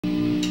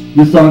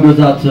This song goes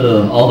out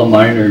to all the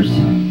miners.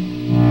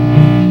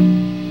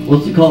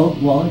 What's it called,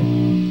 Wally?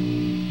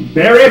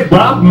 Bury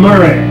Bob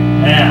Murray.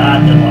 Yeah,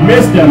 that's the one.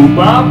 Mr.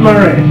 Bob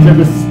Murray to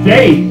the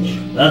stage.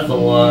 That's the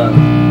one.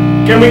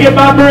 Can we get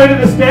Bob Murray to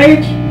the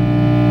stage?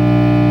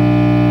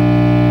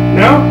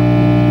 No?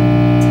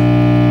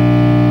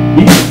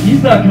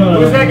 He's not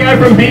coming. Who's that guy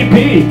from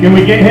BP? Can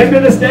we get him to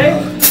the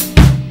stage?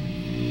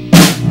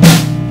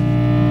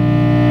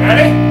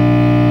 Ready?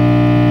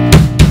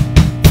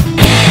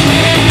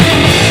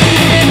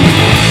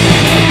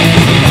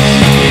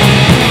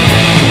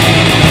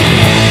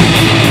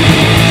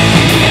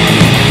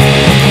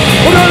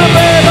 We're gonna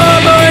bury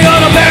Bob Murray,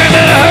 gonna bury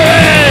him in a hurry.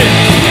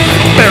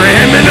 Bury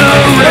him in a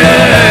hurry.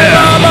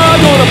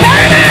 Bob, gonna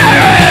bury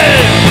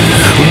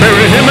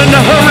him in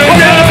a hurry.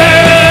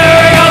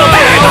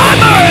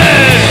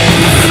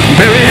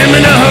 Bury him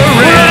in a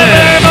hurry.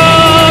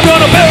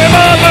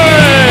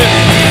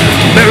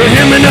 Bury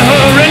him in a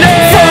hurry.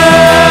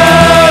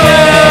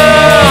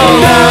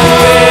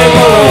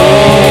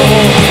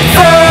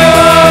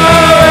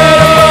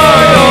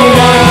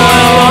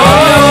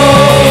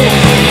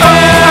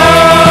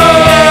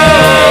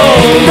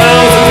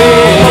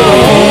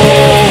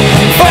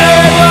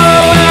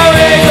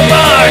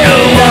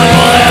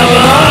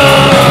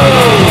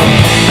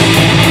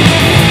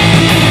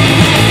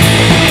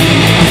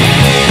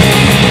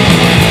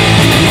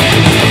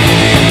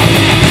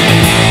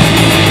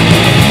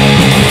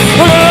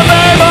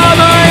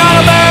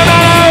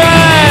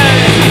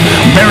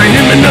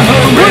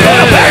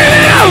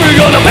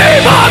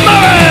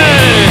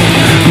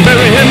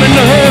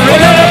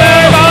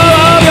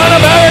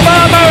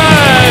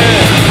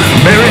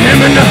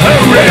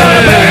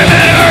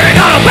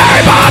 Gonna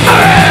bury Bob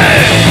Murray.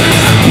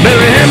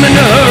 Bury him in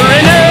a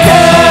hurry.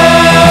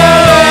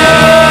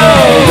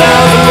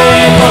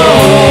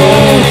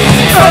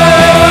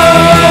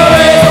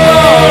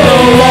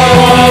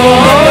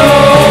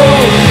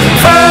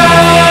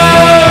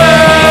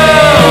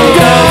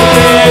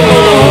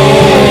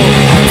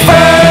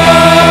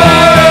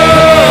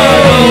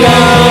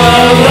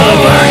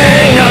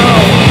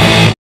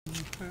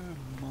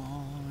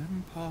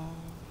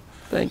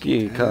 Thank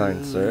you,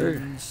 kind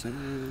sir.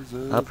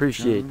 I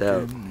appreciate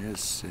that.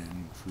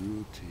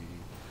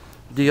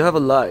 Do you have a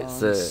light,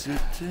 sir?